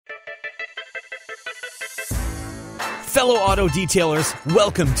Fellow auto detailers,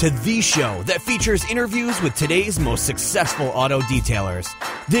 welcome to the show that features interviews with today's most successful auto detailers.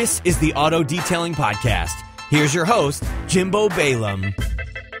 This is the Auto Detailing Podcast. Here's your host, Jimbo Balaam.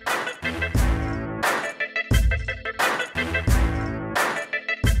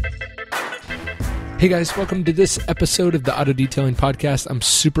 Hey guys, welcome to this episode of the Auto Detailing Podcast. I'm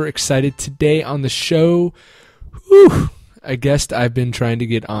super excited today on the show. A guest I've been trying to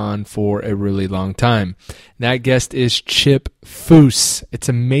get on for a really long time. That guest is Chip Foose. It's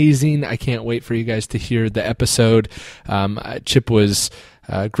amazing. I can't wait for you guys to hear the episode. Chip was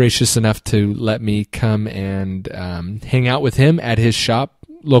gracious enough to let me come and hang out with him at his shop,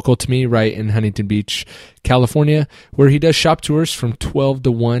 local to me, right in Huntington Beach, California, where he does shop tours from 12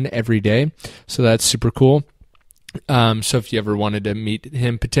 to 1 every day. So that's super cool. So if you ever wanted to meet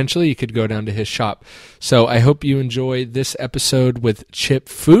him potentially, you could go down to his shop. So I hope you enjoy this episode with Chip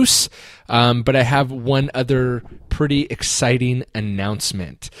Foose. But I have one other pretty exciting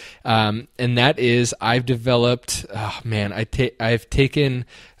announcement. And that is I've developed, I've taken,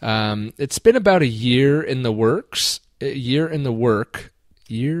 it's been about a year in the works, but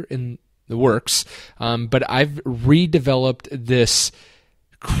I've redeveloped this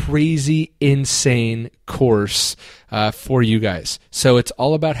crazy, insane course for you guys. So it's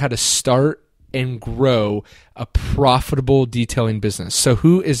all about how to start and grow a profitable detailing business. So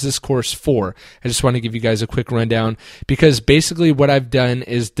who is this course for? I just want to give you guys a quick rundown, because basically what I've done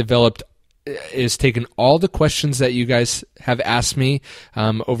is taken all the questions that you guys have asked me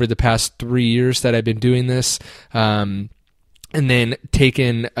over the past 3 years that I've been doing this, and then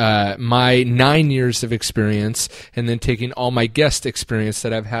taken my 9 years of experience, and then taking all my guest experience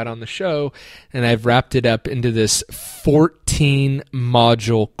that I've had on the show, and I've wrapped it up into this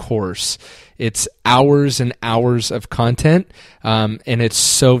 14-module course. It's hours and hours of content, and it's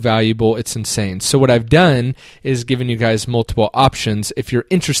so valuable, it's insane. So what I've done is given you guys multiple options if you're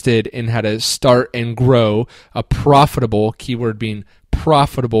interested in how to start and grow a profitable, keyword being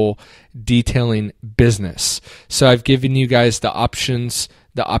profitable, detailing business. So I've given you guys the option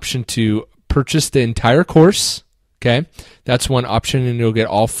to purchase the entire course. Okay, that's one option, and you'll get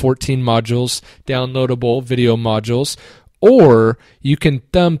all 14 modules, downloadable video modules, or you can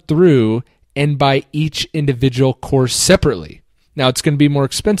thumb through and buy each individual course separately. Now, it's going to be more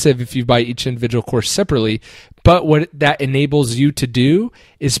expensive if you buy each individual course separately, but what that enables you to do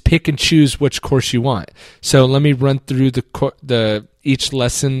is pick and choose which course you want. So let me run through each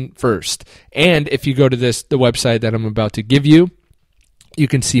lesson first. And if you go to the website that I'm about to give you, you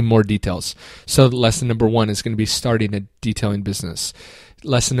can see more details. So lesson number 1 is going to be starting a detailing business.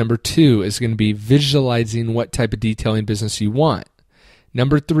 Lesson number 2 is going to be visualizing what type of detailing business you want.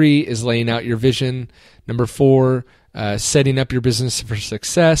 Number 3 is laying out your vision. Number 4, setting up your business for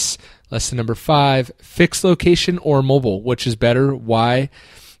success. Lesson number 5, fixed location or mobile, which is better? Why?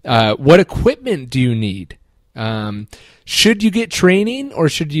 What equipment do you need? Should you get training, or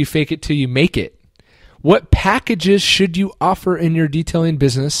should you fake it till you make it? What packages should you offer in your detailing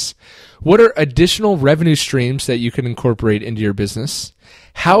business? What are additional revenue streams that you can incorporate into your business?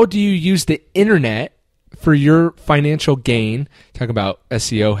 How do you use the internet for your financial gain? Talk about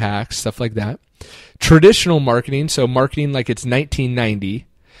SEO hacks, stuff like that. Traditional marketing, so marketing like it's 1990.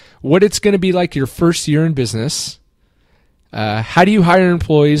 What it's going to be like your first year in business. How do you hire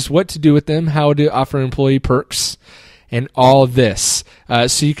employees? What to do with them? How to offer employee perks? And all of this.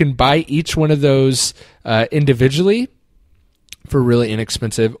 So you can buy each one of those individually for really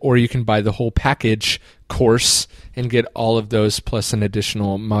inexpensive, or you can buy the whole package course and get all of those plus an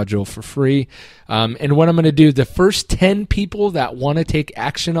additional module for free. And what I'm going to do, the first 10 people that want to take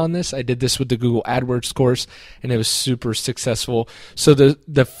action on this, I did this with the Google AdWords course, and it was super successful. So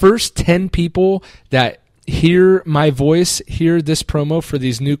the first 10 people that hear my voice, hear this promo for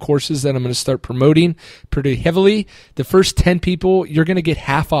these new courses that I'm going to start promoting pretty heavily, the first 10 people, you're going to get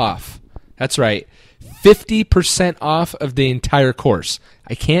half off. That's right. 50% off of the entire course.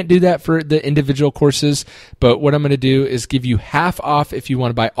 I can't do that for the individual courses, but what I'm going to do is give you half off if you want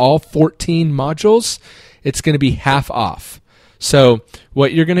to buy all 14 modules. It's going to be half off. So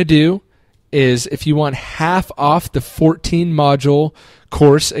what you're going to do is if you want half off the 14 module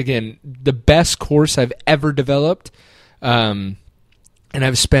course, again, the best course I've ever developed, and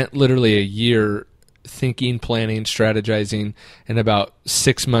I've spent literally a year thinking, planning, strategizing, and about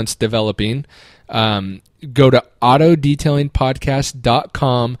 6 months developing. Go to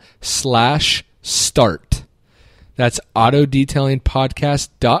autodetailingpodcast.com/start. That's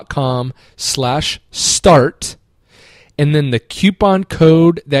autodetailingpodcast.com/start. And then the coupon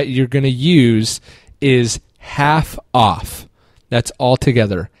code that you're going to use is half off. That's all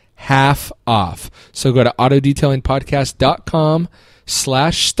together. half off. So go to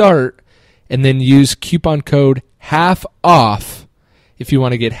autodetailingpodcast.com/start and then use coupon code half off if you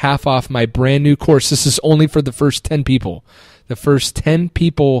want to get half off my brand new course. This is only for the first 10 people. The first 10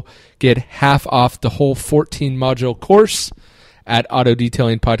 people get half off the whole 14 module course at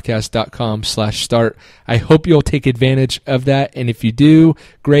autodetailingpodcast.com/start. I hope you'll take advantage of that. And if you do,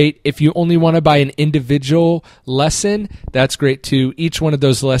 great. If you only want to buy an individual lesson, that's great too. Each one of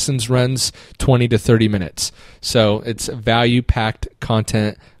those lessons runs 20 to 30 minutes. So it's value-packed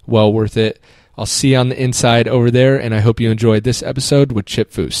content, well worth it. I'll see you on the inside over there, and I hope you enjoyed this episode with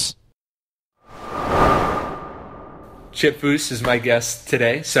Chip Foose. Chip Foose is my guest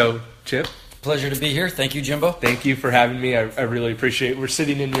today. So, Chip. Pleasure to be here. Thank you, Jimbo. Thank you for having me. I really appreciate it. We're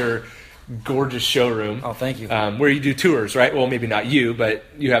sitting in your gorgeous showroom. Oh, thank you. Where you do tours, right? Well, maybe not you, but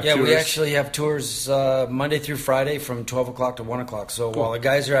you have tours. Yeah, we actually have tours Monday through Friday from 12 o'clock to 1 o'clock. So cool. While the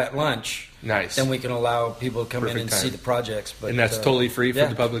guys are at lunch, nice, then we can allow people to come in and see the projects. But, and that's totally free for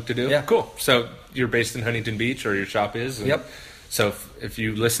the public to do? Yeah. Cool. So you're based in Huntington Beach, or your shop is? And yep. So if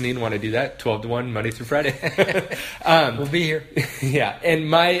you listening want to do that, 12 to 1, Monday through Friday. We'll be here. Yeah, and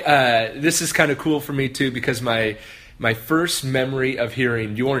my this is kind of cool for me too, because my first memory of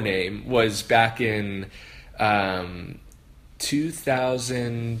hearing your name was back in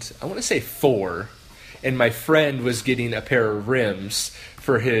 2000, I want to say 4, and my friend was getting a pair of rims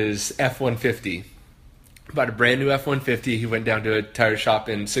for his F-150. Bought a brand new F-150. He went down to a tire shop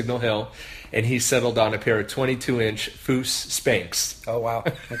in Signal Hill, and he settled on a pair of 22-inch Foose Spanx. Oh, wow.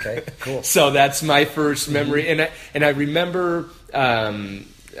 Okay, cool. So that's my first memory. And I remember, I'm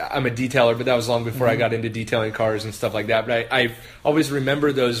a detailer, but that was long before I got into detailing cars and stuff like that. But I always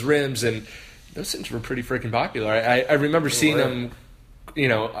remember those rims, and those things were pretty freaking popular. I remember seeing them,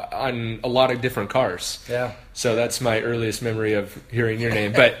 on a lot of different cars. Yeah. So that's my earliest memory of hearing your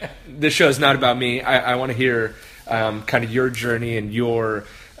name. But this show is not about me. I want to hear kind of your journey and your...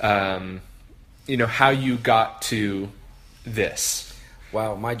 how you got to this.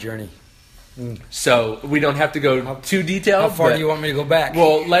 Wow, my journey. So we don't have to go too detailed. How far do you want me to go back?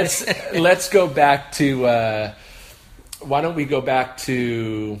 Well, let's go back to. Why don't we go back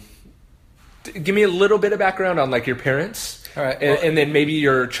to? Give me a little bit of background on like your parents, all right, and then maybe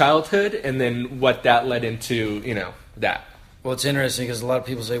your childhood, and then what that led into. That. Well, it's interesting because a lot of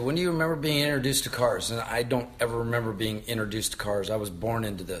people say, when do you remember being introduced to cars? And I don't ever remember being introduced to cars. I was born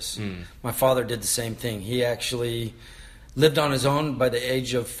into this. My father did the same thing. He actually lived on his own by the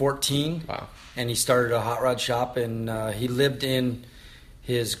age of 14. Wow. And he started a hot rod shop, and he lived in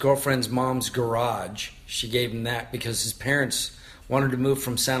his girlfriend's mom's garage. She gave him that because his parents wanted to move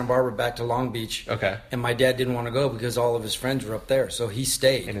from Santa Barbara back to Long Beach. Okay. And my dad didn't want to go because all of his friends were up there. So he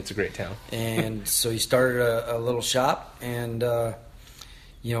stayed. And it's a great town. And so he started a little shop. And, by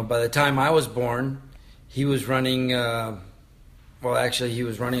the time I was born, he was running, he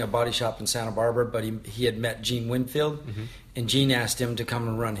was running a body shop in Santa Barbara, but he had met Gene Winfield. Mm-hmm. And Gene asked him to come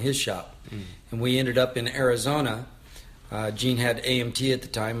and run his shop. Mm. And we ended up in Arizona. Gene had AMT at the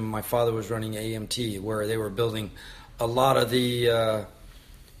time, and my father was running AMT, where they were building a lot of the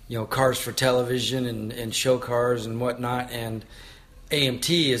cars for television and show cars and whatnot. And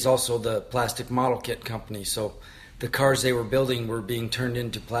AMT is also the plastic model kit company, so the cars they were building were being turned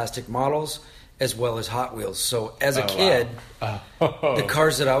into plastic models as well as Hot Wheels. So as a kid, the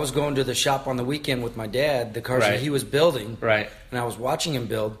cars that I was going to the shop on the weekend with my dad, the cars that he was building, and I was watching him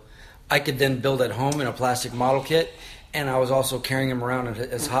build, I could then build at home in a plastic model kit, and I was also carrying them around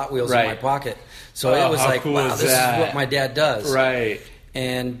as Hot Wheels in my pocket. So it was like, cool wow, this is what my dad does. Right.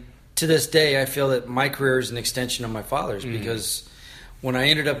 And to this day, I feel that my career is an extension of my father's, because when I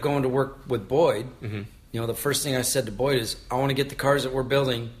ended up going to work with Boyd, the first thing I said to Boyd is, I want to get the cars that we're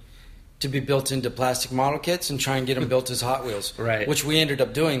building to be built into plastic model kits and try and get them built as Hot Wheels, which we ended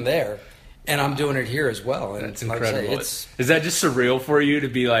up doing there. And I'm doing it here as well. And that's incredible. Is that just surreal for you to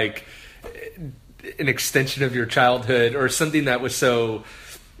be like an extension of your childhood, or something that was so,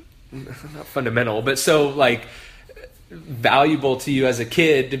 not fundamental, but so like valuable to you as a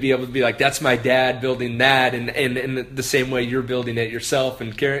kid, to be able to be like, that's my dad building that, and in the same way you're building it yourself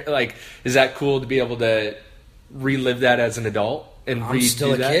and carrying, like, is that cool to be able to relive that as an adult? And I'm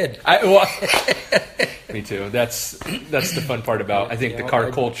still a kid. Me too. That's the fun part about, I think, the car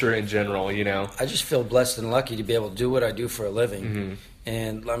culture in general, I just feel blessed and lucky to be able to do what I do for a living. Mm-hmm.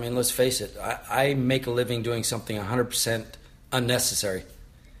 And, I mean, let's face it, I make a living doing something 100% unnecessary.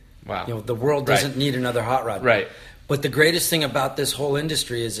 Wow. The world doesn't need another hot rod. Right. But the greatest thing about this whole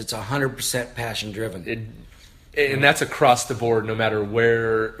industry is it's 100% passion-driven. And that's across the board, no matter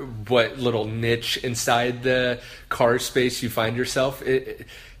what little niche inside the car space you find yourself.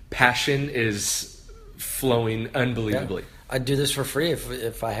 passion is flowing unbelievably. Yeah. I'd do this for free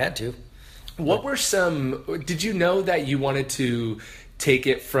if I had to. What were did you know that you wanted to take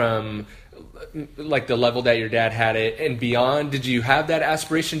it from like the level that your dad had it and beyond? Did you have that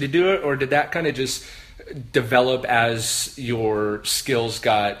aspiration to do it, or did that kind of just develop as your skills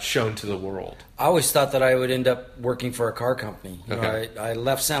got shown to the world? I always thought that I would end up working for a car company. You know, I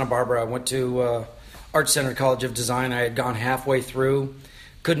left Santa Barbara. I went to Art Center College of Design. I had gone halfway through,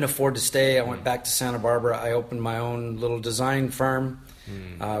 couldn't afford to stay. I went back to Santa Barbara. I opened my own little design firm.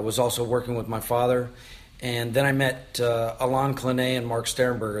 I was also working with my father. And then I met Alain Clinet and Mark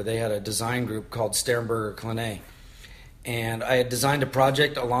Sternberger. They had a design group called Sternberger Clinet. And I had designed a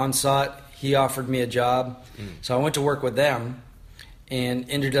project. Alain saw it. He offered me a job. So I went to work with them and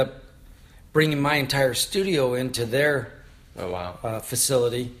ended up bringing my entire studio into their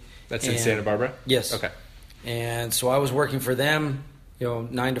facility. That's in Santa Barbara? Yes. Okay. And so I was working for them,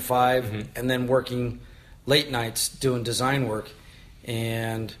 9 to 5, and then working late nights doing design work.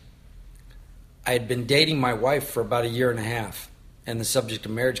 And I had been dating my wife for about a year and a half, and the subject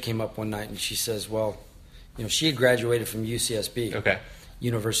of marriage came up one night, and she says, well, she had graduated from UCSB,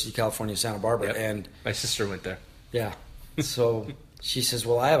 University of California, Santa Barbara. And my sister went there. Yeah. So she says,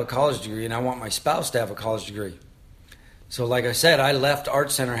 well, I have a college degree, and I want my spouse to have a college degree. So like I said, I left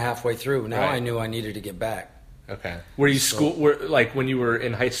Art Center halfway through. Now I knew I needed to get back. Okay. Were you like when you were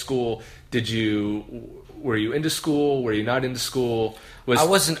in high school, were you into school? Were you not into school? I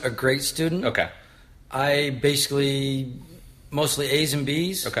wasn't a great student. Okay. I basically mostly A's and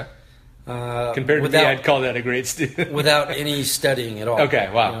B's. Okay. Compared to me, I'd call that a great student. Without any studying at all. Okay,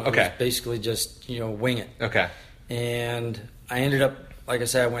 wow. It was basically just, wing it. Okay. And I ended up, like I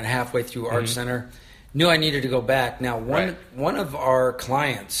said, I went halfway through Art Center. Knew I needed to go back. Now, one of our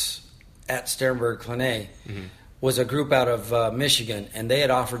clients at Sternberg Clinet was a group out of Michigan, and they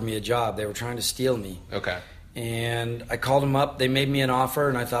had offered me a job. They were trying to steal me. Okay. And I called them up. They made me an offer,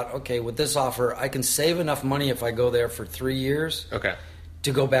 and I thought, okay, with this offer, I can save enough money if I go there for 3 years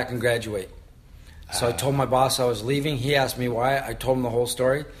to go back and graduate. So I told my boss I was leaving. He asked me why. I told him the whole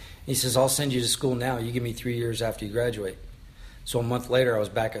story. He says, I'll send you to school now. You give me 3 years after you graduate. So a month later, I was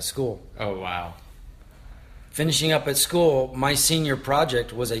back at school. Oh, wow. Finishing up at school, my senior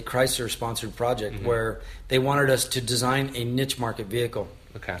project was a Chrysler-sponsored project where they wanted us to design a niche market vehicle.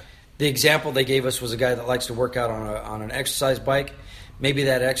 Okay. The example they gave us was a guy that likes to work out on an exercise bike. Maybe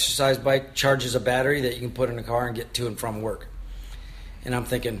that exercise bike charges a battery that you can put in a car and get to and from work. And I'm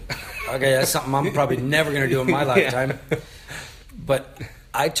thinking, okay, that's something I'm probably never going to do in my lifetime. But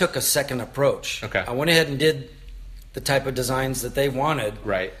I took a second approach. Okay. I went ahead and did the type of designs that they wanted.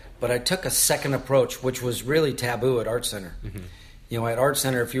 Right. But I took a second approach, which was really taboo at Art Center. At Art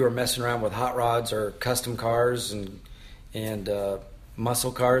Center, if you were messing around with hot rods or custom cars and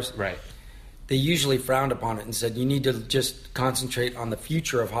muscle cars, they usually frowned upon it and said you need to just concentrate on the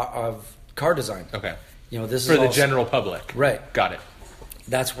future of car design. Okay. This for is the general public. Right. Got it.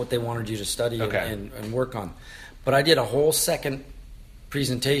 That's what they wanted you to study and work on. But I did a whole second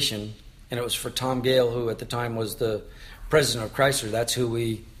presentation, and it was for Tom Gale, who at the time was the president of Chrysler. That's who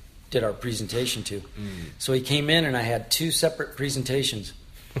we did our presentation to. So he came in, and I had 2 separate presentations.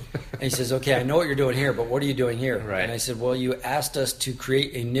 And he says, okay, I know what you're doing here, but what are you doing here? Right. And I said, well, you asked us to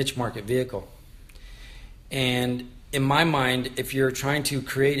create a niche market vehicle. And in my mind, if you're trying to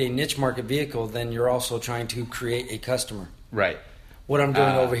create a niche market vehicle, then you're also trying to create a customer. Right. What I'm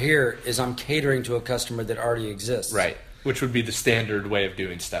doing over here is I'm catering to a customer that already exists. Right. Which would be the standard way of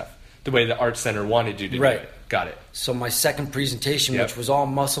doing stuff. The way the Art Center wanted you to do it. Got it. So my second presentation, which was all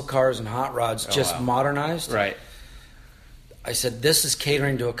muscle cars and hot rods, modernized. Right. I said, this is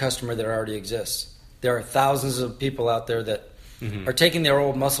catering to a customer that already exists. There are thousands of people out there that are taking their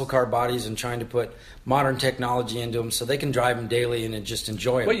old muscle car bodies and trying to put modern technology into them so they can drive them daily and just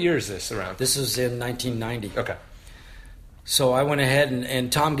enjoy them. What year is this around? This was in 1990. Okay. So I went ahead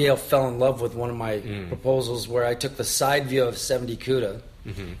and Tom Gale fell in love with one of my proposals where I took the side view of 70 Cuda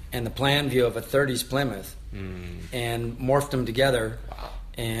and the plan view of a 30s Plymouth and morphed them together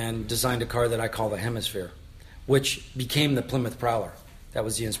and designed a car that I call the Hemisphere, which became the Plymouth Prowler. That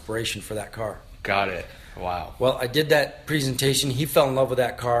was the inspiration for that car. Got it. Wow. Well, I did that presentation. He fell in love with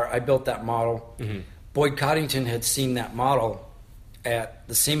that car. I built that model. Boyd Coddington had seen that model at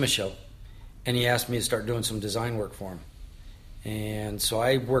the SEMA show, and he asked me to start doing some design work for him. And so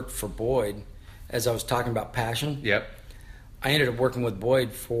I worked for Boyd. As I was talking about passion, I ended up working with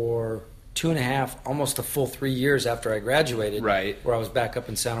Boyd for 2.5, almost a full 3 years after I graduated, where I was back up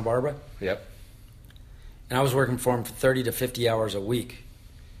in Santa Barbara. And I was working for him for 30 to 50 hours a week.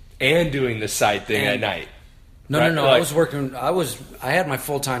 And doing the side thing at night. No, right? no. Like, I had my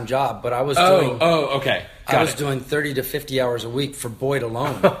full-time job, but I was okay. I was doing 30 to 50 hours a week for Boyd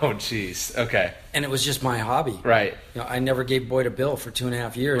alone. Oh, jeez. Okay. And it was just my hobby. Right. I never gave Boyd a bill for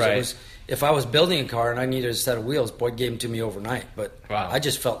 2.5 years. Right. It was, if I was building a car and I needed a set of wheels, Boyd gave them to me overnight. But wow. I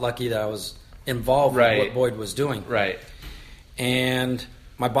just felt lucky that I was involved with what Boyd was doing. Right. And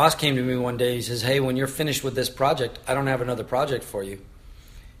my boss came to me one day. He says, "Hey, when you're finished with this project, I don't have another project for you."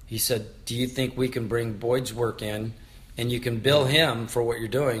 He said, "Do you think we can bring Boyd's work in and you can bill him for what you're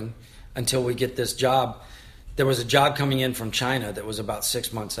doing until we get this job?" There was a job coming in from China that was about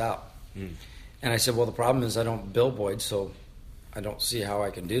 6 months out. Mm. And I said, "Well, the problem is I don't bill Boyd, so I don't see how I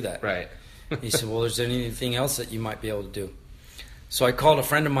can do that." Right. He said, "Well, is there anything else that you might be able to do?" So I called a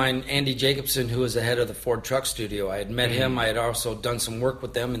friend of mine, Andy Jacobson, who was the head of the Ford Truck Studio. I had met him. I had also done some work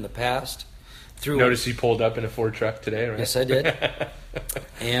with them in the past. Notice you pulled up in a Ford truck today, right? Yes, I did.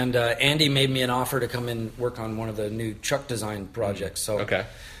 And Andy made me an offer to come and work on one of the new truck design projects. So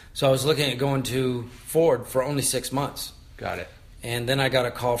I was looking at going to Ford for only 6 months. Got it. And then I got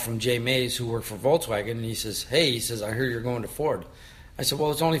a call from Jay Mays, who worked for Volkswagen, and he says, "Hey," he says, "I hear you're going to Ford." I said,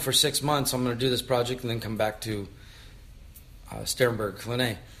 "Well, it's only for 6 months. I'm going to do this project and then come back to Sternberg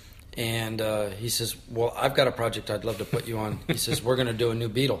Clinay." And he says, "Well, I've got a project I'd love to put you on." He says, "We're going to do a new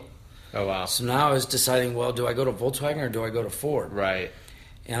Beetle." Oh, wow. So now I was deciding, well, do I go to Volkswagen or do I go to Ford? Right.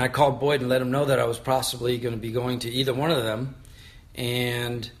 And I called Boyd and let him know that I was possibly going to be going to either one of them,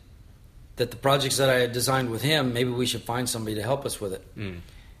 and that the projects that I had designed with him, maybe we should find somebody to help us with it. Mm.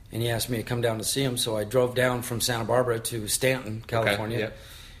 And he asked me to come down to see him, so I drove down from Santa Barbara to Stanton, California,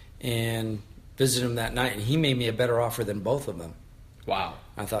 and visited him that night, and he made me a better offer than both of them. Wow.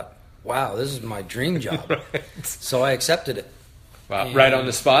 I thought, wow, this is my dream job. Right. So I accepted it. Wow. And, right on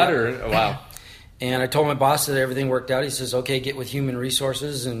the spot, or wow. And I told my boss that everything worked out. He says, "Okay, get with human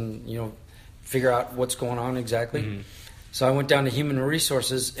resources and figure out what's going on exactly." Mm-hmm. So I went down to human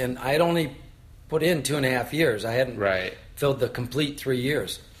resources, and I had only put in 2.5 years. I hadn't filled the complete 3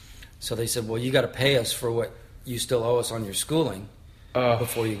 years. So they said, "Well, you got to pay us for what you still owe us on your schooling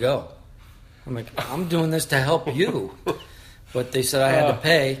before you go." I'm like, "I'm doing this to help you," but they said I had to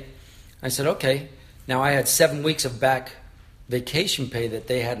pay. I said, "Okay." Now I had 7 weeks of back vacation pay that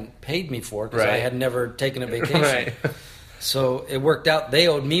they hadn't paid me for because I had never taken a vacation. Right. So it worked out. They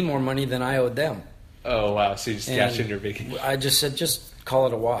owed me more money than I owed them. Oh, wow. So you just cashed in your vacation. I just said, just call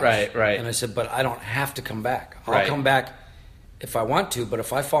it a wash. Right. And I said, but I don't have to come back. I'll come back if I want to, but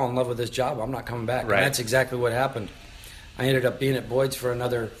if I fall in love with this job, I'm not coming back. Right. And that's exactly what happened. I ended up being at Boyd's for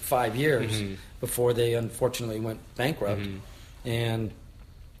another 5 years before they unfortunately went bankrupt. Mm-hmm. And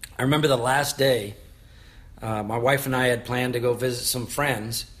I remember the last day, my wife and I had planned to go visit some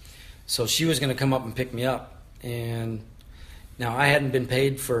friends, so she was going to come up and pick me up. And now I hadn't been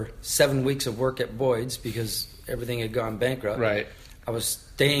paid for 7 weeks of work at Boyd's because everything had gone bankrupt. Right. I was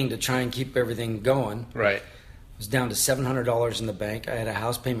staying to try and keep everything going. Right. I was down to $700 in the bank. I had a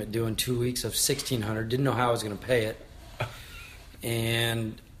house payment due in 2 weeks of $1,600. Didn't know how I was going to pay it.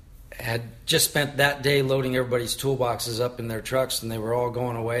 And had just spent that day loading everybody's toolboxes up in their trucks, and they were all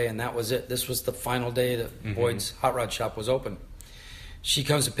going away, and that was it. This was the final day that Boyd's Hot Rod Shop was open. She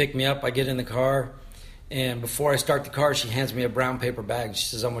comes to pick me up. I get in the car, and before I start the car, she hands me a brown paper bag. She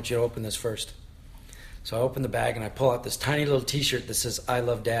says, "I want you to open this first." So I open the bag, and I pull out this tiny little T-shirt that says, "I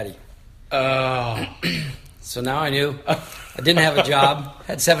love Daddy." Oh. So now I knew. I didn't have a job,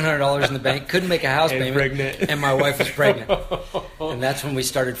 had $700 in the bank, couldn't make a house payment, pregnant. And my wife was pregnant. And that's when we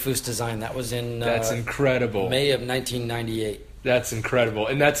started Foose Design. That was in that's incredible. May of 1998. That's incredible,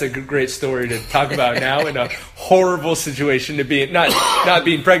 and that's a great story to talk about now. In a horrible situation to be in, not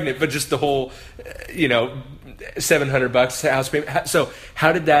being pregnant, but just the whole, $700 house payment. So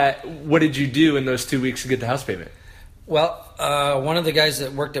how did that? What did you do in those 2 weeks to get the house payment? Well, one of the guys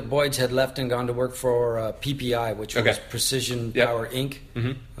that worked at Boyd's had left and gone to work for PPI, which was Precision Power Inc.,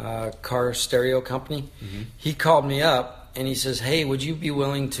 car stereo company. Mm-hmm. He called me up and he says, "Hey, would you be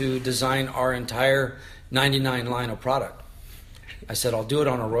willing to design our entire 99 line of product?" I said, "I'll do it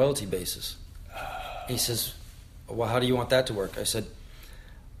on a royalty basis." He says, "Well, how do you want that to work?" I said,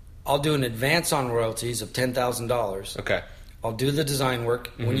 "I'll do an advance on royalties of $10,000. Okay. I'll do the design work.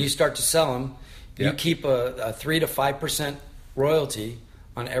 Mm-hmm. When you start to sell them, you keep a 3 to 5% royalty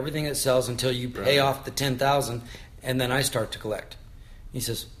on everything that sells until you pay off the $10,000, and then I start to collect." He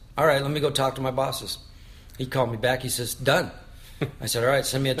says, "All right, let me go talk to my bosses." He called me back. He says, "Done." I said, "All right,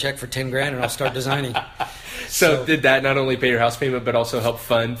 send me a check for $10,000 and I'll start designing." So did that not only pay your house payment but also help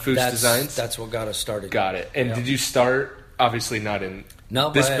fund Foose Designs? That's what got us started. Got it. And did you start obviously not in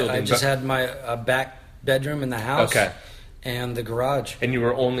this building? I just had my back bedroom in the house. Okay. And the garage. And you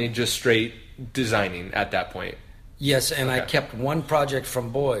were only just straight designing at that point. Yes, and I kept one project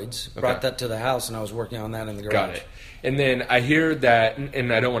from Boyd's, brought that to the house, and I was working on that in the garage. Got it. And then I hear that,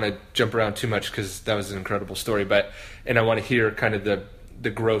 and I don't want to jump around too much because that was an incredible story, and I want to hear kind of the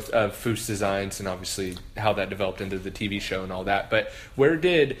growth of Foose Designs and obviously how that developed into the TV show and all that. But were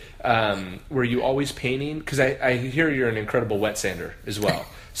you always painting? Because I hear you're an incredible wet sander as well.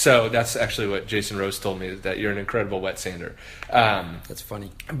 So that's actually what Jason Rose told me, is that you're an incredible wet sander. That's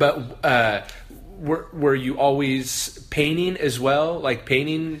funny. But were you always painting as well, like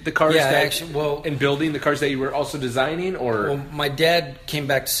painting the cars and building the cars that you were also designing? Or well, my dad came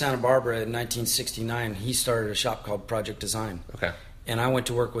back to Santa Barbara in 1969. He started a shop called Project Design. Okay. And I went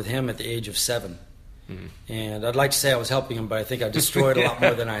to work with him at the age of 7. Mm-hmm. And I'd like to say I was helping him, but I think I destroyed a lot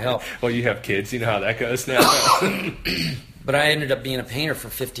more than I helped. Well, you have kids. You know how that goes now. But I ended up being a painter for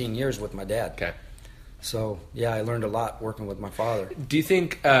 15 years with my dad. Okay. So, yeah, I learned a lot working with my father. Do you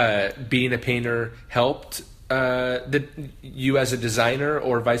think being a painter helped you as a designer,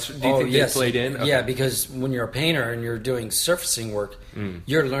 or vice versa? Do you think yes. they played in? Okay. Yeah, because when you're a painter and you're doing surfacing work,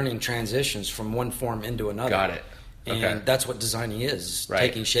 you're learning transitions from one form into another. Got it. Okay. And that's what designing is,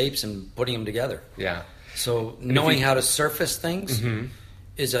 taking shapes and putting them together. Yeah. So knowing how to surface things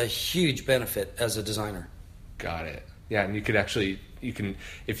is a huge benefit as a designer. Got it. Yeah, and you can,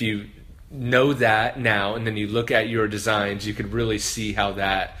 if you know that now and then you look at your designs, you could really see how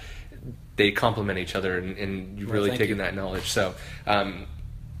they complement each other, and you've really taken that knowledge. So,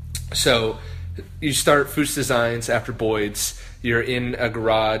 so you start Foose Designs after Boyd's. You're in a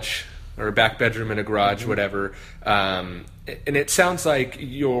garage or a back bedroom in a garage, whatever. And it sounds like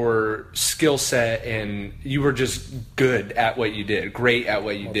your skill set, and you were just good at what you did, great at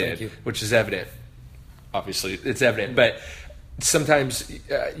what you did, which is evident. Obviously, it's evident, but sometimes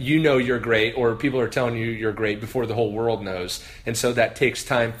you're great, or people are telling you you're great before the whole world knows, and so that takes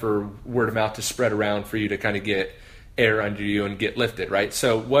time for word of mouth to spread around for you to kind of get air under you and get lifted, right?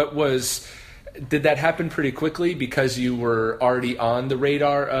 So did that happen pretty quickly because you were already on the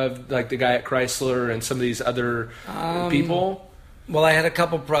radar of like the guy at Chrysler and some of these other people? Well, I had a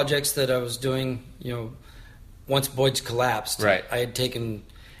couple projects that I was doing, once Boyd's collapsed. Right. I had taken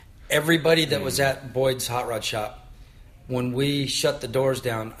everybody that was at Boyd's hot rod shop. When we shut the doors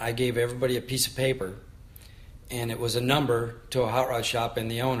down, I gave everybody a piece of paper, and it was a number to a hot rod shop and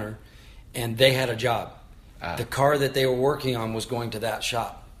the owner, and they had a job. The car that they were working on was going to that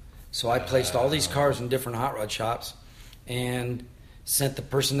shop. So I placed all these cars in different hot rod shops and sent the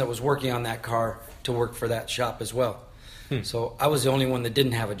person that was working on that car to work for that shop as well. So I was the only one that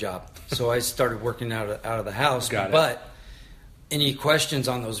didn't have a job. So I started working out of the house. But any questions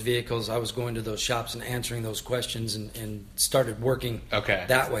on those vehicles, I was going to those shops and answering those questions, and started working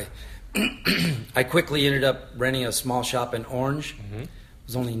that way. I quickly ended up renting a small shop in Orange. It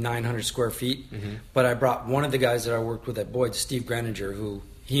was only 900 square feet. But I brought one of the guys that I worked with at Boyd, Steve Graninger, who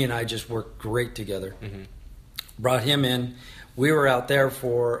he and I just worked great together. Brought him in. We were out there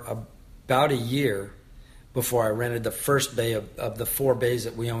for about a year before I rented the first bay of the 4 bays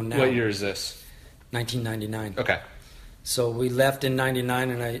that we own now. What year is this? 1999. Okay. So we left in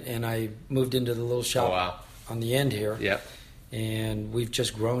 99, and I moved into the little shop on the end here. Yep. And we've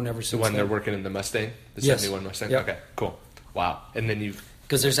just grown ever since. The one they're working in the Mustang? The yes. 71 Mustang? Yep. Okay, cool. Wow. And then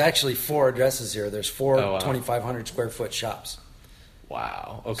because there's actually 4 addresses here. There's 4 2,500 square foot shops.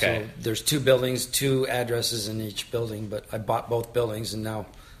 Wow. Okay. So there's 2 buildings, 2 addresses in each building, but I bought both buildings, and now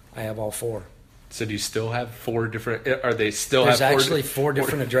I have all 4. So do you still have 4 different? Are they still? There's have 4 actually 4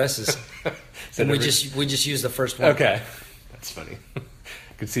 different addresses, and we just use the first one. Okay, that's funny.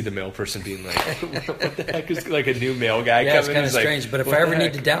 I could see the mail person being like, "What the heck is like a new mail guy?" Yeah, coming? it's kind of strange. Like, but if I ever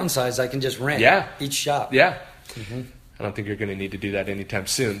need to downsize, I can just rent. Each shop. Yeah. I don't think you're going to need to do that anytime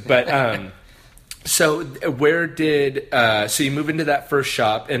soon. But so where did so you move into that first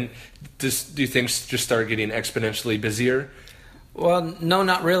shop, and do things just start getting exponentially busier? Well, no,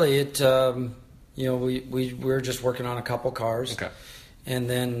 not really. It we were just working on a couple cars. Okay. And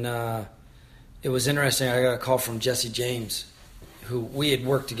then it was interesting. I got a call from Jesse James, who we had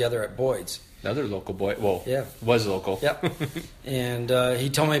worked together at Boyd's. Another local boy. Well, yeah. Was local. Yep. And he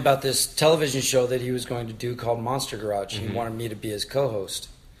told me about this television show that he was going to do called Monster Garage. He wanted me to be his co-host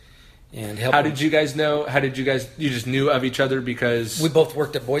and help him. Did you guys know? You just knew of each other because... We both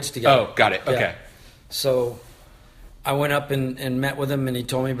worked at Boyd's together. Oh, got it. Okay. Yeah. So I went up and met with him, and he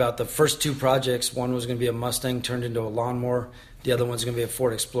told me about the first 2 projects. One was going to be a Mustang turned into a lawnmower. The other one's going to be a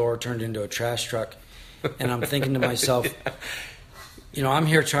Ford Explorer turned into a trash truck. And I'm thinking to myself, I'm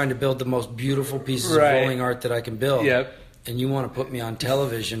here trying to build the most beautiful pieces of rolling art that I can build. Yep. And you want to put me on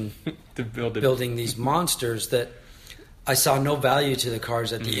television to building these monsters that I saw no value to the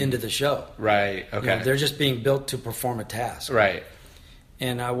cars at the end of the show. Right. Okay. They're just being built to perform a task. Right.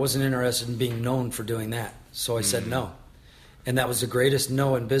 And I wasn't interested in being known for doing that. So I said no. And that was the greatest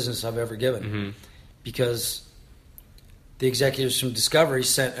no in business I've ever given. Because the executives from Discovery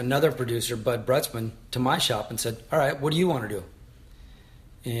sent another producer, Bud Brutzman, to my shop and said, all right, what do you want to do?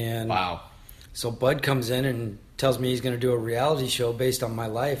 And wow. So Bud comes in and tells me he's going to do a reality show based on my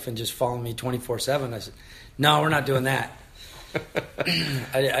life and just follow me 24/7. I said, no, we're not doing that.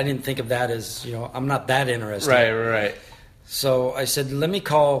 I didn't think of that as, I'm not that interested. Right. So I said, let me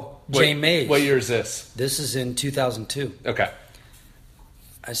call Jay Mays. What year is this? This is in 2002. Okay.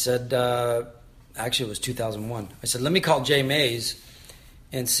 I said, actually it was 2001. I said, let me call Jay Mays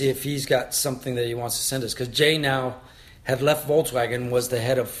and see if he's got something that he wants to send us. Because Jay now had left Volkswagen, was the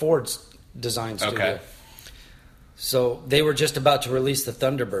head of Ford's design studio. Okay. So they were just about to release the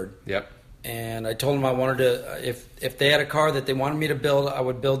Thunderbird. Yep. And I told them I wanted to, if they had a car that they wanted me to build, I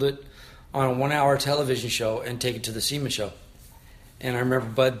would build it on a 1-hour television show and take it to the SEMA show. And I remember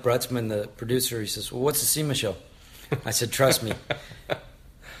Bud Brutzman, the producer, he says, well, what's the SEMA show? I said, trust me.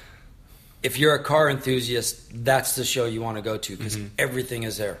 If you're a car enthusiast, that's the show you want to go to because everything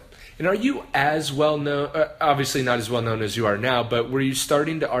is there. And are you as well known, obviously not as well known as you are now, but were you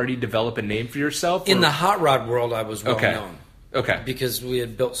starting to already develop a name for yourself? In the hot rod world, I was well known. Okay. Because we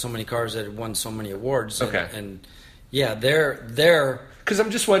had built so many cars that had won so many awards. Okay. And yeah, they're because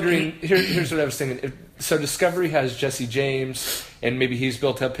I'm just wondering, here's what I was thinking. So Discovery has Jesse James, and maybe he's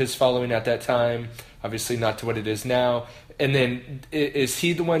built up his following at that time, obviously not to what it is now. And then is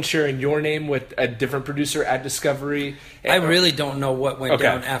he the one sharing your name with a different producer at Discovery? I really don't know what went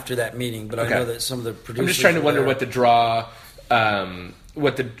down after that meeting, but I know that some of the producers... I'm just trying to wonder what the draw...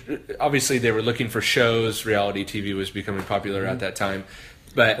 obviously they were looking for shows. Reality TV was becoming popular at that time.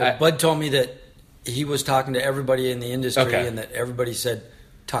 But Bud told me that he was talking to everybody in the industry and that everybody said,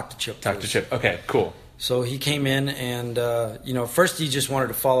 talk to Chip. Talk to Chip. Okay, cool. So he came in and, first he just wanted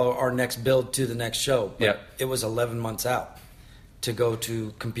to follow our next build to the next show. But it was 11 months out to go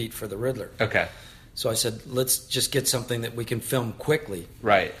to compete for the Riddler. Okay. So I said, let's just get something that we can film quickly.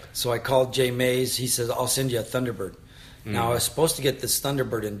 Right. So I called Jay Mays. He says, I'll send you a Thunderbird. Now, I was supposed to get this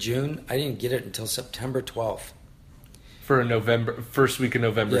Thunderbird in June. I didn't get it until September 12th. For a first week of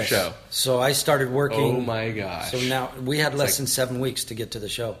November show. So I started working. Oh my gosh. So now we had less than 7 weeks to get to the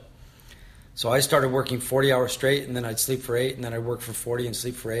show. So I started working 40 hours straight, and then I'd sleep for 8, and then I'd work for 40 and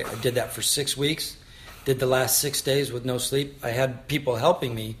sleep for 8. I did that for 6 weeks. Did the last 6 days with no sleep. I had people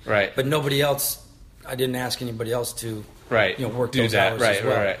helping me, but nobody else. I didn't ask anybody else to work do those that. hours as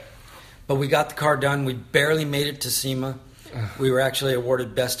well. But we got the car done. We barely made it to SEMA. We were actually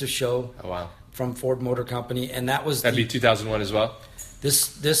awarded Best of Show from Ford Motor Company, and that'd be 2001 as well.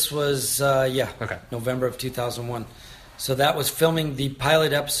 This was November of 2001. So that was filming the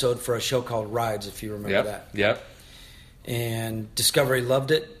pilot episode for a show called Rides, if you remember that. Yep. And Discovery loved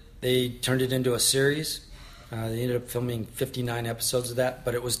it. They turned it into a series. They ended up filming 59 episodes of that.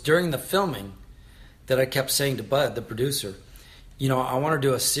 But it was during the filming that I kept saying to Bud, the producer, I want to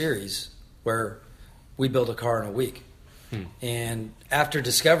do a series where we build a car in a week. And after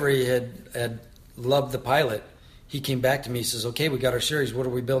Discovery had loved the pilot, he came back to me. He says, okay, we got our series. What are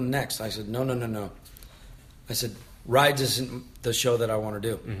we building next? I said, no. I said, Rides isn't the show that I want to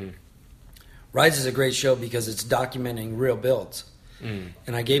do. Rides is a great show because it's documenting real builds.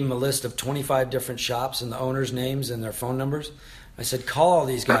 And I gave him a list of 25 different shops and the owners' names and their phone numbers. I said, call all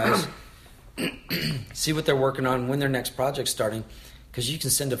these guys, see what they're working on, when their next project's starting, because you can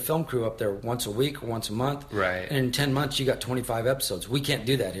send a film crew up there once a week or once a month. Right. And in 10 months, you got 25 episodes. We can't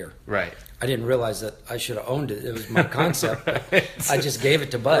do that here. Right. I didn't realize that I should have owned it. It was my concept. I just gave it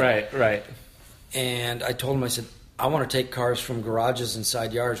to Bud. Right. And I told him, I said, I want to take cars from garages and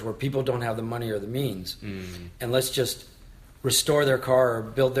side yards where people don't have the money or the means. And let's just restore their car or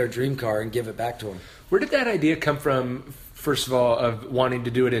build their dream car and give it back to them. Where did that idea come from, first of all, of wanting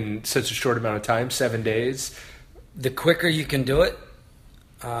to do it in such a short amount of time, 7 days? The quicker you can do it,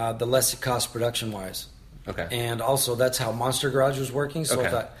 the less it costs production-wise. Okay. And also, that's how Monster Garage was working. So I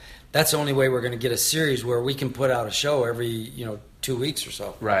thought, that's the only way we're going to get a series where we can put out a show every 2 weeks or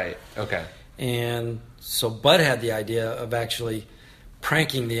so. Right. Okay. And so Bud had the idea of actually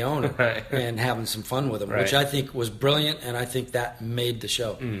pranking the owner and having some fun with him, which I think was brilliant, and I think that made the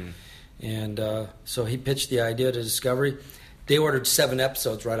show. And so he pitched the idea to Discovery. They ordered 7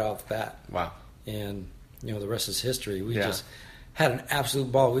 episodes right off the bat. Wow. And, the rest is history. We just had an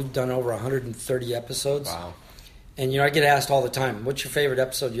absolute ball. We've done over 130 episodes. Wow. And, I get asked all the time, what's your favorite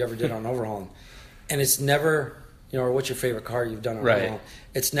episode you ever did on Overhauling? And it's never, or what's your favorite car you've done on Overhauling?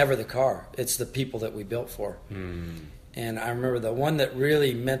 It's never the car. It's the people that we built for. And I remember the one that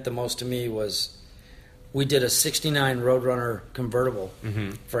really meant the most to me was we did a 69 Roadrunner convertible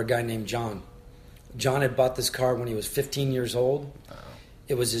for a guy named John. John had bought this car when he was 15 years old. Wow.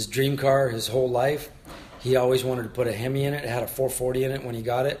 It was his dream car his whole life. He always wanted to put a Hemi in it. It had a 440 in it when he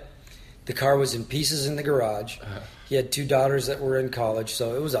got it. The car was in pieces in the garage. He had 2 daughters that were in college,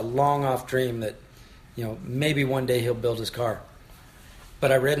 so it was a long-off dream that, maybe one day he'll build his car.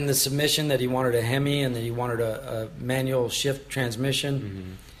 But I read in the submission that he wanted a Hemi and that he wanted a manual shift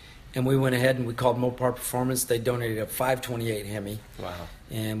transmission. And we went ahead and we called Mopar Performance. They donated a 528 Hemi. Wow.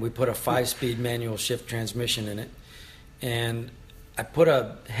 And we put a 5-speed manual shift transmission in it. And I put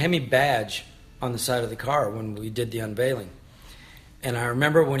a Hemi badge on the side of the car when we did the unveiling. And I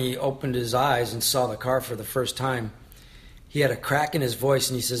remember when he opened his eyes and saw the car for the first time, he had a crack in his voice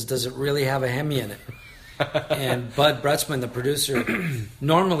and he says, "Does it really have a Hemi in it?" And Bud Brutzman, the producer,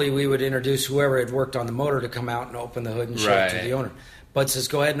 normally we would introduce whoever had worked on the motor to come out and open the hood and show it to the owner. Bud says,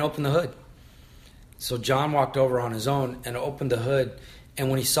 "Go ahead and open the hood." So John walked over on his own and opened the hood. And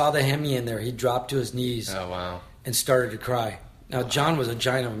when he saw the Hemi in there, he dropped to his knees and started to cry. Now, John was a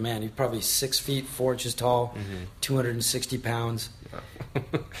giant of a man. He's probably 6 feet, 4 inches tall, 260 pounds.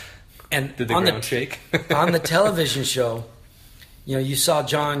 And did the ground shake? On the television show, you saw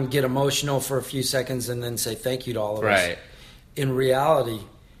John get emotional for a few seconds and then say thank you to all of us. In reality,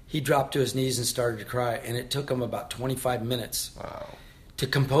 he dropped to his knees and started to cry, and it took him about 25 minutes to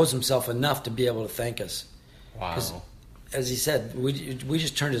compose himself enough to be able to thank us. Wow. Because, as he said, we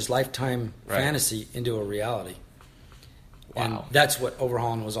just turned his lifetime fantasy into a reality. Wow. And that's what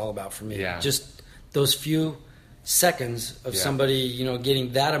overhauling was all about for me. Yeah. Just those few seconds of somebody,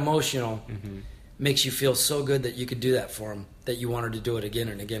 getting that emotional makes you feel so good that you could do that for them, that you wanted to do it again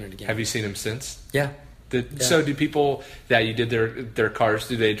and again and again. Have you seen him since? Yeah. So do people that you did their cars,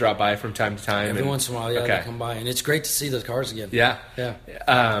 do they drop by from time to time? Every once in a while, they come by. And it's great to see those cars again. Yeah.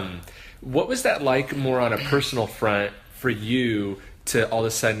 What was that like more on a personal front for you to all of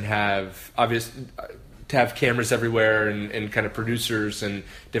a sudden have cameras everywhere and kind of producers and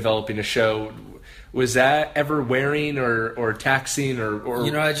developing a show? Was that ever wearing or taxing or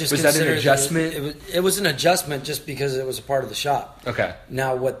I just was that an adjustment? It was an adjustment just because it was a part of the shop. Okay.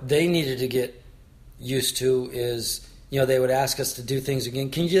 Now what they needed to get used to is, they would ask us to do things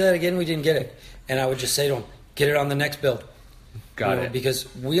again. Can you do that again? We didn't get it. And I would just say to them, get it on the next build. Got it. Because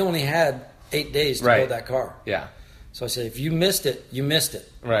we only had 8 days to build that car. Yeah. So I said, if you missed it, you missed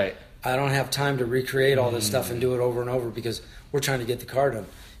it. Right. I don't have time to recreate all this stuff and do it over and over because we're trying to get the car done.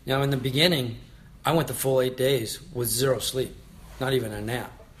 Now, in the beginning, I went the full 8 days with 0 sleep, not even a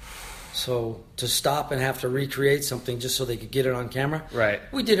nap. So to stop and have to recreate something just so they could get it on camera,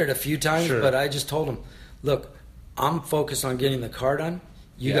 we did it a few times, but I just told them, look, I'm focused on getting the car done.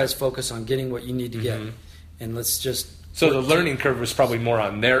 You guys focus on getting what you need to get. And let's just... So the learning curve was probably more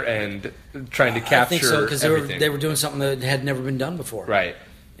on their end, trying to capture I think so, because everything. they were doing something that had never been done before. Right.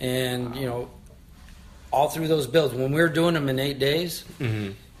 And, all through those builds, when we were doing them in 8 days,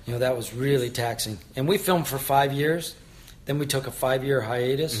 that was really taxing. And we filmed for 5 years. Then we took a 5-year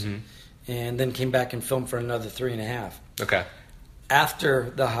hiatus and then came back and filmed for another 3.5. Okay. After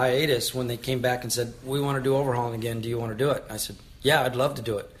the hiatus, when they came back and said, we want to do overhauling again, do you want to do it? I said, yeah, I'd love to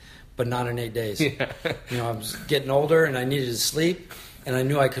do it, but not in 8 days. I was getting older and I needed to sleep, and I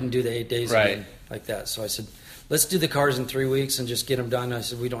knew I couldn't do the 8 days again like that. So I said, let's do the cars in 3 weeks and just get them done. I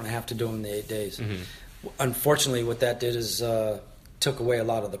said, we don't have to do them in the 8 days. Unfortunately, what that did is took away a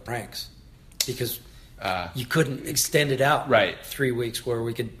lot of the pranks because you couldn't extend it out 3 weeks where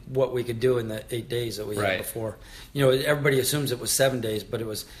we could do in the 8 days that we had before. Everybody assumes it was 7 days, but it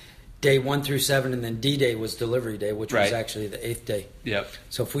was day 1 through 7, and then D-Day was delivery day, which was actually the 8th day. Yep.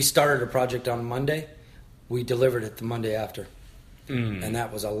 So if we started a project on Monday, we delivered it the Monday after. And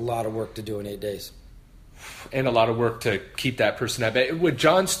that was a lot of work to do in 8 days. And a lot of work to keep that person happy. With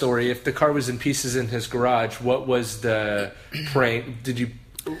John's story, if the car was in pieces in his garage, what was the prank?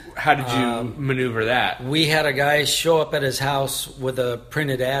 How did you maneuver that? We had a guy show up at his house with a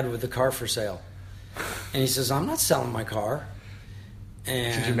printed ad with the car for sale. And he says, I'm not selling my car.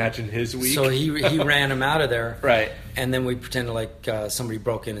 And could you imagine his week? So he ran him out of there. Right. And then we pretended like somebody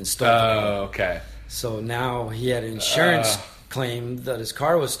broke in and stole it. Oh, okay. So now he had an insurance claim that his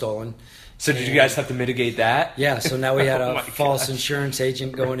car was stolen. So did you guys have to mitigate that? Yeah, so now we had a false insurance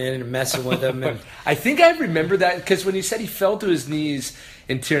agent going in and messing with him. And I think I remember that because when he said he fell to his knees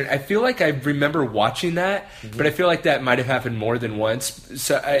and tearing, I feel like I remember watching that, but I feel like that might have happened more than once.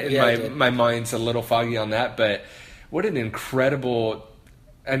 So my mind's a little foggy on that, but what an incredible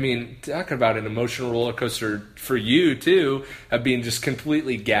I mean, talking about an emotional roller coaster for you too, of being just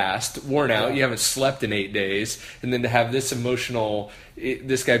completely gassed, worn out. You haven't slept in 8 days, and then to have this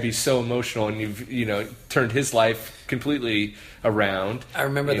this guy be so emotional, and you've turned his life completely around. I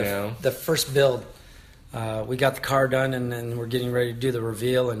remember the first build. We got the car done, and then we're getting ready to do the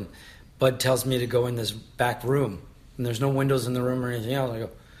reveal, and Bud tells me to go in this back room, and there's no windows in the room or anything else. I go,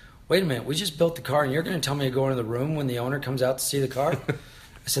 wait a minute, we just built the car, and you're going to tell me to go into the room when the owner comes out to see the car?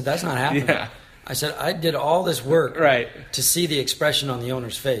 I said, that's not happening. Yeah. I said, I did all this work right. to see the expression on the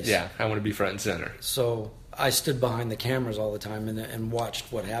owner's face. Yeah, I want to be front and center. So I stood behind the cameras all the time and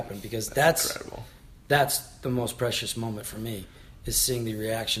watched what happened, because that's incredible. That's the most precious moment for me, is seeing the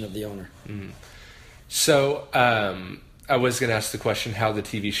reaction of the owner. Mm-hmm. So I was going to ask the question how the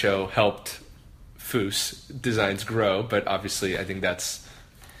TV show helped Foose Designs grow, but obviously I think that's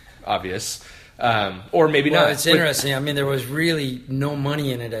obvious. Or maybe not. Well, it's interesting. I mean, there was really no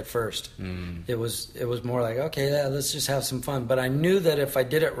money in it at first. It was more like, okay, yeah, let's just have some fun. But I knew that if I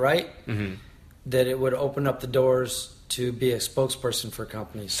did it right, that it would open up the doors to be a spokesperson for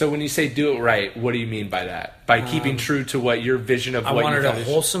companies. So when you say do it right, what do you mean by that? By keeping true to what your vision of what you wanted a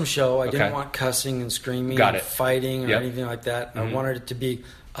wholesome show. I didn't want cussing and screaming and fighting or anything like that. I wanted it to be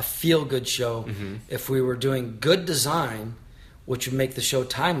a feel-good show. If we were doing good design, which would make the show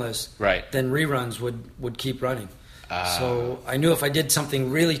timeless, then reruns would keep running. So I knew if I did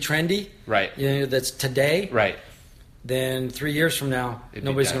something really trendy, that's today, then 3 years from now,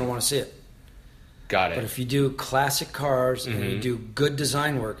 nobody's going to want to see it. Got it. But if you do classic cars and you do good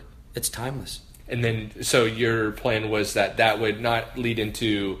design work, it's timeless. And then, so your plan was that would not lead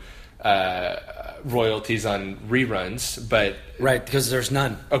into royalties on reruns, but right, because there's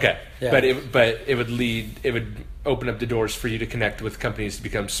none. Okay, yeah. but it would open up the doors for you to connect with companies to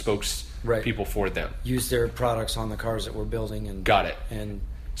become spokespeople for them. Use their products on the cars that we're building, and got it. And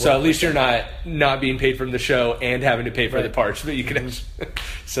so at least you're not being paid from the show and having to pay for the parts, but you can.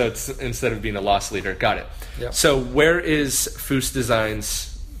 So it's instead of being a loss leader, got it. Yep. So where is Foose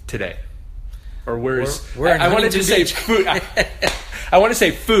Designs today, or where's? I wanted to say I want to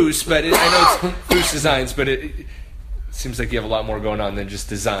say Foose, but I know it's Foose Designs, but it seems like you have a lot more going on than just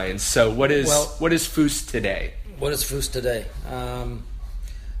designs. So what is Foose today? What is Foose today?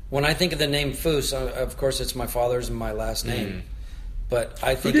 When I think of the name Foose, of course, it's my father's and my last name. But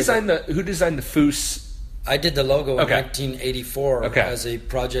I think who designed the Foose? I did the logo in 1984 as a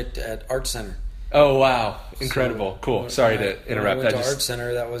project at Art Center. Oh wow! Incredible, cool. Sorry to interrupt. When I went to Art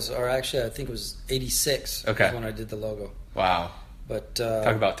Center, I think it was 86. Okay. When I did the logo. Wow. But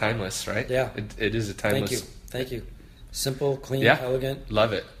talk about timeless, right? Yeah, it is a timeless. Thank you. Simple, clean, elegant.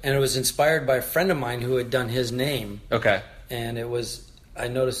 Love it. And it was inspired by a friend of mine who had done his name. Okay. And I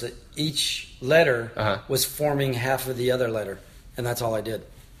noticed that each letter was forming half of the other letter. And that's all I did.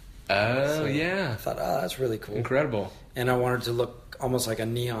 Oh, yeah. I thought, that's really cool. Incredible. And I wanted to look almost like a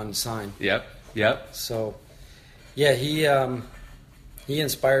neon sign. Yep. So, yeah, he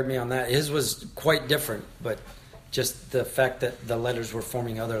inspired me on that. His was quite different, but just the fact that the letters were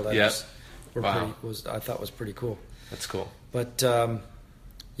forming other letters I thought was pretty cool. That's cool. But,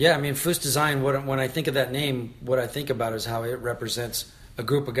 yeah, I mean, Foose Design, when I think of that name, what I think about is how it represents a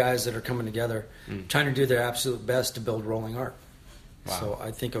group of guys that are coming together, trying to do their absolute best to build rolling art. Wow. So I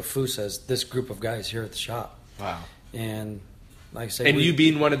think of Foose as this group of guys here at the shop. Wow. And like I say, and you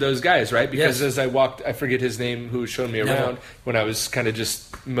being one of those guys, right? Because as I walked, I forget his name, who showed me around when I was kind of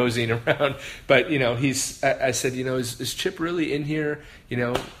just moseying around. But I said, is Chip really in here?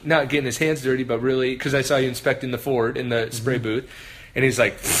 Not getting his hands dirty, but really, because I saw you inspecting the Ford in the spray booth, and he's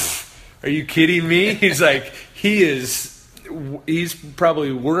like, "Are you kidding me?" He's like, he's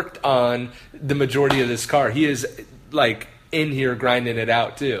probably worked on the majority of this car. He is like in here grinding it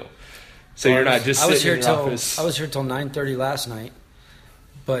out too. So you're not just sitting in your office. I was here till 9:30 last night,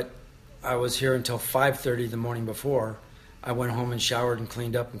 but I was here until 5:30 the morning before. I went home and showered and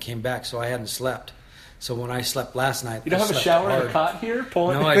cleaned up and came back, so I hadn't slept. So when I slept last night, you don't have a shower and a cot here,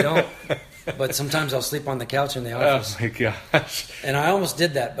 Paul? No, I don't. But sometimes I'll sleep on the couch in the office. Oh my gosh! And I almost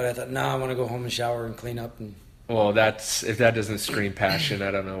did that, but I thought, I want to go home and shower and clean up. And well, if that doesn't scream passion,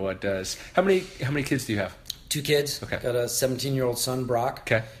 I don't know what does. How many kids do you have? 2 kids. Okay. Got a 17-year-old son, Brock.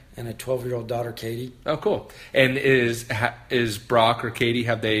 Okay. And a 12-year-old daughter, Katie. Oh, cool. And is Brock or Katie,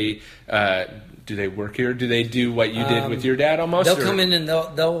 have they do they work here? Do they do what you did with your dad almost? They'll come in and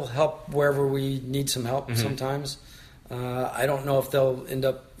they'll help wherever we need some help sometimes. I don't know if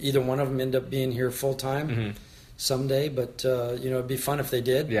either one of them end up being here full time someday, but it'd be fun if they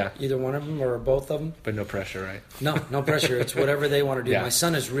did. Yeah. Either one of them or both of them. But no pressure, right? No pressure. It's whatever they want to do. Yeah. My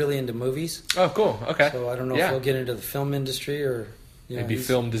son is really into movies. Oh, cool. Okay. So I don't know if he'll get into the film industry or Maybe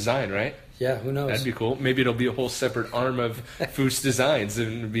film design, right? Yeah, who knows? That'd be cool. Maybe it'll be a whole separate arm of Foose Designs,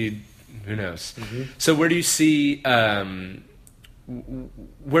 and it'll be, who knows. So where do you see, where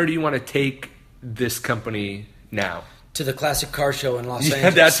do you want to take this company now? To the Classic Car Show in Los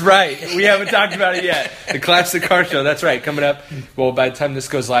Angeles. That's right. We haven't talked about it yet. The Classic Car Show. That's right. Coming up. Well, by the time this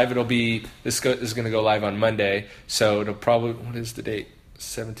goes live, this is going to go live on Monday. So it'll probably, what is the date?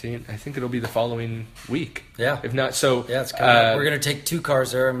 17. I think it'll be the following week. Yeah. If not, so yeah, it's coming up. We're going to take 2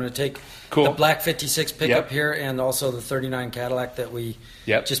 cars there. I'm going to take the black 56 pickup here, and also the 39 Cadillac that we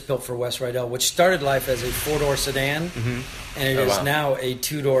just built for Wes Rydell, which started life as a 4-door sedan, and it is now a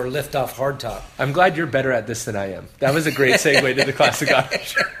 2-door lift-off hardtop. I'm glad you're better at this than I am. That was a great segue to the Classic Auto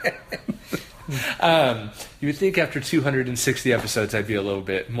Show. You would think after 260 episodes I'd be a little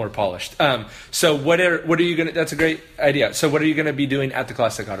bit more polished. So what are you going to, that's a great idea. So what are you going to be doing at the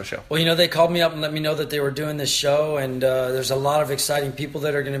Classic Auto Show? Well, they called me up and let me know that they were doing this show, and there's a lot of exciting people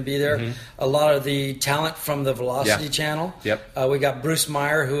that are going to be there. A lot of the talent from the Velocity channel. We got Bruce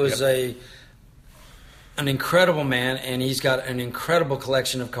Meyer, who is an incredible man, and he's got an incredible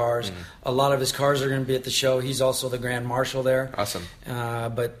collection of cars. A lot of his cars are going to be at the show. He's also the Grand Marshal there. Awesome.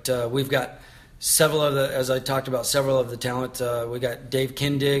 But we've got several of the, as I talked about, several of the talent. We got Dave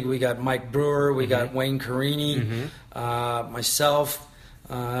Kindig, we got Mike Brewer, we got Wayne Carini, myself,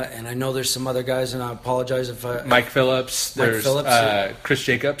 and I know there's some other guys, and I apologize if I... Mike Phillips, Chris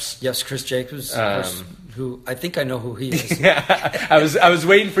Jacobs. Yes, Chris Jacobs, who I think I know who he is. Yeah, I was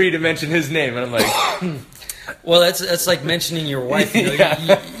waiting for you to mention his name, and I'm like... Well, that's like mentioning your wife. You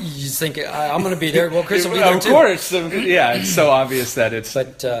think, I'm going to be there. Well, Chris will be there too. Of course. Yeah, it's so obvious that it's...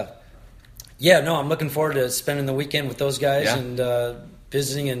 But... I'm looking forward to spending the weekend with those guys and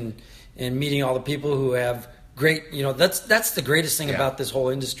visiting and meeting all the people who have great, that's the greatest thing about this whole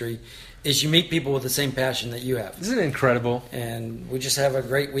industry is you meet people with the same passion that you have. Isn't it incredible? And we just have a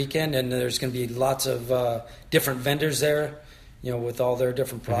great weekend, and there's going to be lots of different vendors there, with all their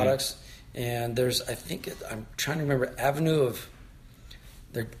different products. And there's, I'm trying to remember, Avenue of...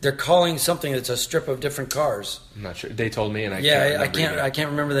 They're calling something that's a strip of different cars. I'm not sure. They told me, and I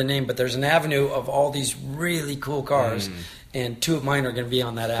can't remember the name. But there's an avenue of all these really cool cars, and 2 of mine are going to be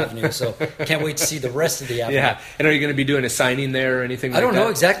on that avenue. So can't wait to see the rest of the avenue. Yeah, and are you going to be doing a signing there or anything? I don't know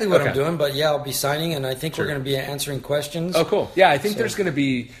exactly what I'm doing, but I'll be signing, and I think we're going to be answering questions. Oh, cool. Yeah, I think there's going to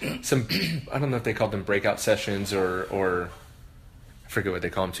be some. I don't know if they called them breakout sessions or I forget what they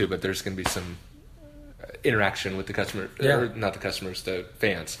call them too, but there's going to be some interaction with the customer, or not the customers, the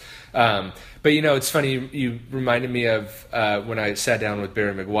fans. But it's funny, you reminded me of when I sat down with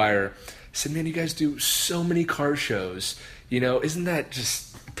Barry McGuire. I said, man, you guys do so many car shows, isn't that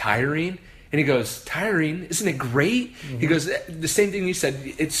just tiring? And he goes, tiring? Isn't it great? He goes, the same thing you said,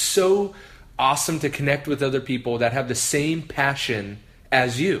 it's so awesome to connect with other people that have the same passion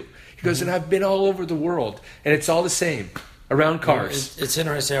as you. He goes, and I've been all over the world, and it's all the same around cars. It's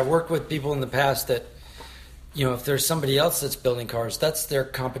interesting. I've worked with people in the past that, if there's somebody else that's building cars, that's their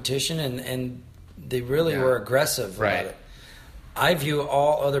competition, and they really were aggressive about it. I view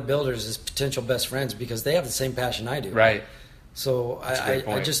all other builders as potential best friends because they have the same passion I do. Right. So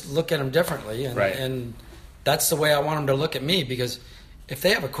I just look at them differently, and that's the way I want them to look at me, because if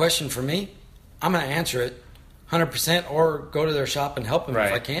they have a question for me, I'm going to answer it 100% or go to their shop and help them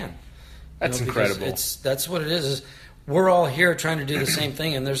if I can. That's incredible. That's what it is we're all here trying to do the same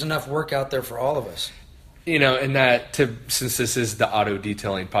thing, and there's enough work out there for all of us. And since this is the auto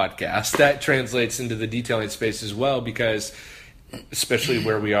detailing podcast, that translates into the detailing space as well, because especially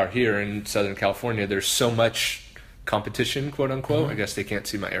where we are here in Southern California, there's so much competition, quote unquote. I guess they can't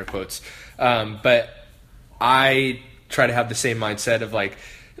see my air quotes. But I try to have the same mindset of like,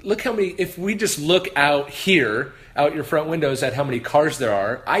 look how many, if we just look out here, out your front windows at how many cars there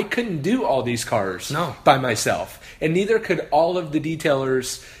are, I couldn't do all these cars by myself. And neither could all of the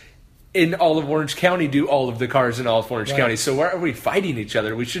detailers in all of Orange County do all of the cars in all of Orange County. So why are we fighting each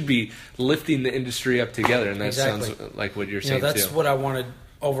other? We should be lifting the industry up together, and that sounds like what you're saying that's what I wanted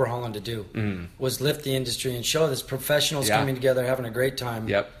Overhauling to do, was lift the industry and show this professionals coming together, having a great time,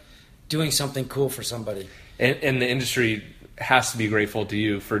 doing something cool for somebody. And the industry has to be grateful to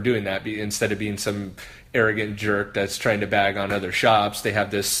you for doing that. Instead of being some arrogant jerk that's trying to bag on other shops, they have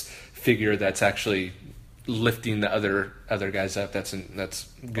this figure that's actually lifting the other guys up. That's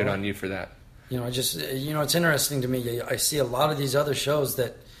good on you for that. It's interesting to me. I see a lot of these other shows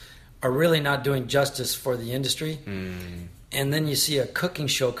that are really not doing justice for the industry. And then you see a cooking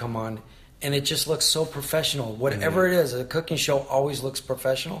show come on, and it just looks so professional. Whatever it is, a cooking show always looks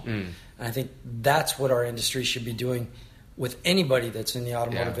professional. And I think that's what our industry should be doing with anybody that's in the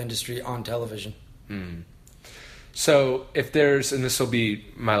automotive industry on television. So if there's, and this will be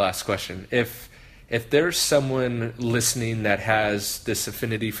my last question, if there's someone listening that has this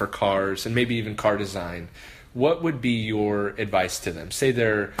affinity for cars and maybe even car design, what would be your advice to them? Say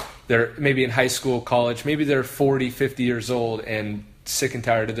they're maybe in high school, college, maybe they're 40, 50 years old and sick and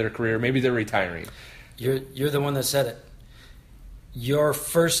tired of their career. Maybe they're retiring. You're the one that said it. Your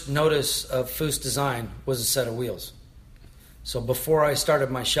first notice of Foose Design was a set of wheels. So before I started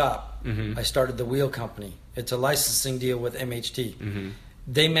my shop, I started the wheel company. It's a licensing deal with MHT.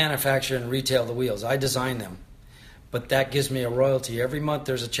 They manufacture and retail the wheels. I design them. But that gives me a royalty. Every month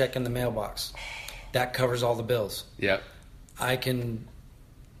there's a check in the mailbox. That covers all the bills. Yep. I can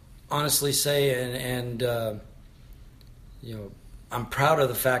honestly say, and I'm proud of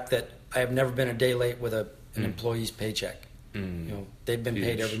the fact that I have never been a day late with an employee's paycheck. They've been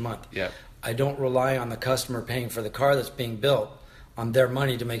paid every month. Yep. I don't rely on the customer paying for the car that's being built on their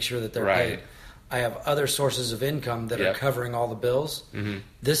money to make sure that they're paid. I have other sources of income that are covering all the bills.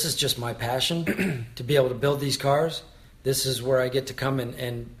 This is just my passion to be able to build these cars. This is where I get to come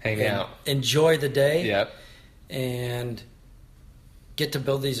and hang out, enjoy the day, and get to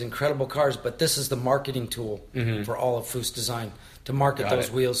build these incredible cars. But this is the marketing tool for all of Foose Design to market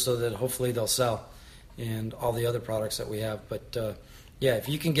those wheels so that hopefully they'll sell, and all the other products that we have. But if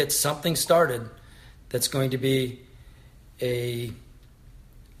you can get something started that's going to be a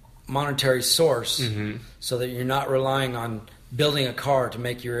monetary source, so that you're not relying on building a car to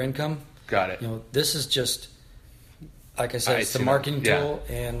make your income. Got it. This is just, like I said, it's the marketing tool,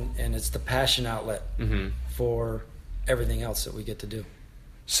 and it's the passion outlet for everything else that we get to do.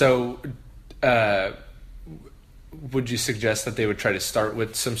 So, would you suggest that they would try to start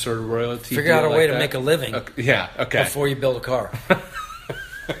with some sort of royalty? Figure out a way to make a living. Okay. Before you build a car.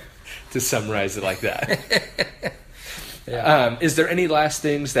 To summarize it like that. Is there any last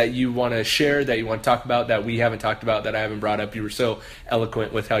things that you want to share, that you want to talk about, that we haven't talked about, that I haven't brought up? You were so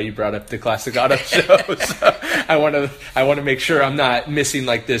eloquent with how you brought up the Classic Auto Show. So I want to make sure I'm not missing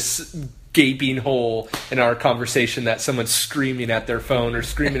like this gaping hole in our conversation that someone's screaming at their phone or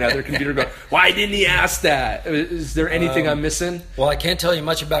screaming at their computer going, why didn't he ask that? Is there anything I'm missing? Well, I can't tell you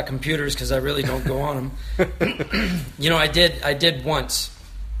much about computers because I really don't go on them. I did once.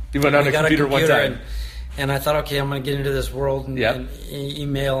 You went on a computer one time. And I thought, okay, I'm going to get into this world and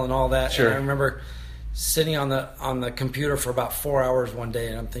email and all that. Sure. And I remember sitting on the computer for about 4 hours one day,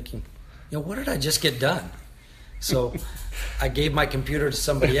 and I'm thinking, what did I just get done? So I gave my computer to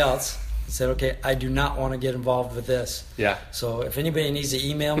somebody else and said, okay, I do not want to get involved with this. Yeah. So if anybody needs to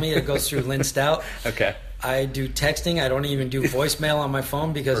email me, it goes through Lynn Stout. Okay. I do texting. I don't even do voicemail on my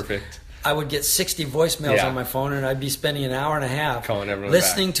phone because I would get 60 voicemails on my phone, and I'd be spending an hour and a half calling everyone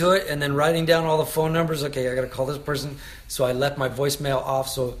listening back to it and then writing down all the phone numbers. Okay, I got to call this person. So I left my voicemail off.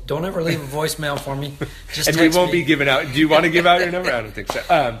 So don't ever leave a voicemail for me. Just and text we won't me. be giving out. Do you want to give out your number? I don't think so.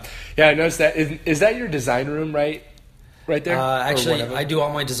 I noticed that. Is that your design room right there? Actually, I do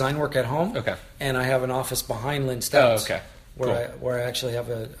all my design work at home. Okay. And I have an office behind Lynn Stout's. Oh, okay. Where I actually have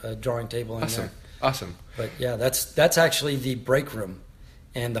a drawing table in there. Awesome. But that's actually the break room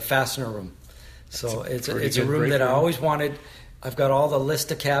and the fastener room. So it's a room that I always wanted. I've got all the list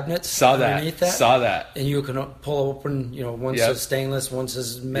of cabinets underneath that. Saw that. And you can pull open, one says stainless, one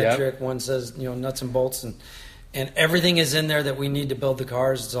says metric, one says, nuts and bolts, and everything is in there that we need to build the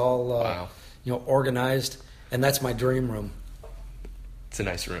cars. It's all organized, and that's my dream room. It's a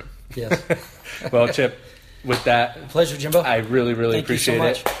nice room. Yes. Well, Chip, with that, pleasure, Jimbo. I really, really appreciate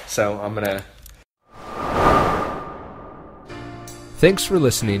it. So I'm gonna. Thanks for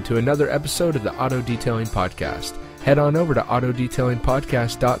listening to another episode of the Auto Detailing Podcast. Head on over to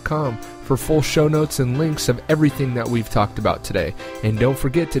autodetailingpodcast.com for full show notes and links of everything that we've talked about today. And don't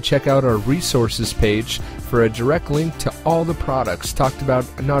forget to check out our resources page for a direct link to all the products talked about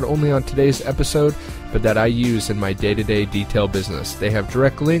not only on today's episode, but that I use in my day-to-day detail business. They have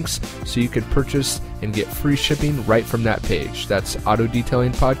direct links so you can purchase and get free shipping right from that page. That's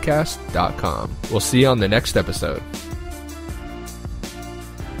autodetailingpodcast.com. We'll see you on the next episode.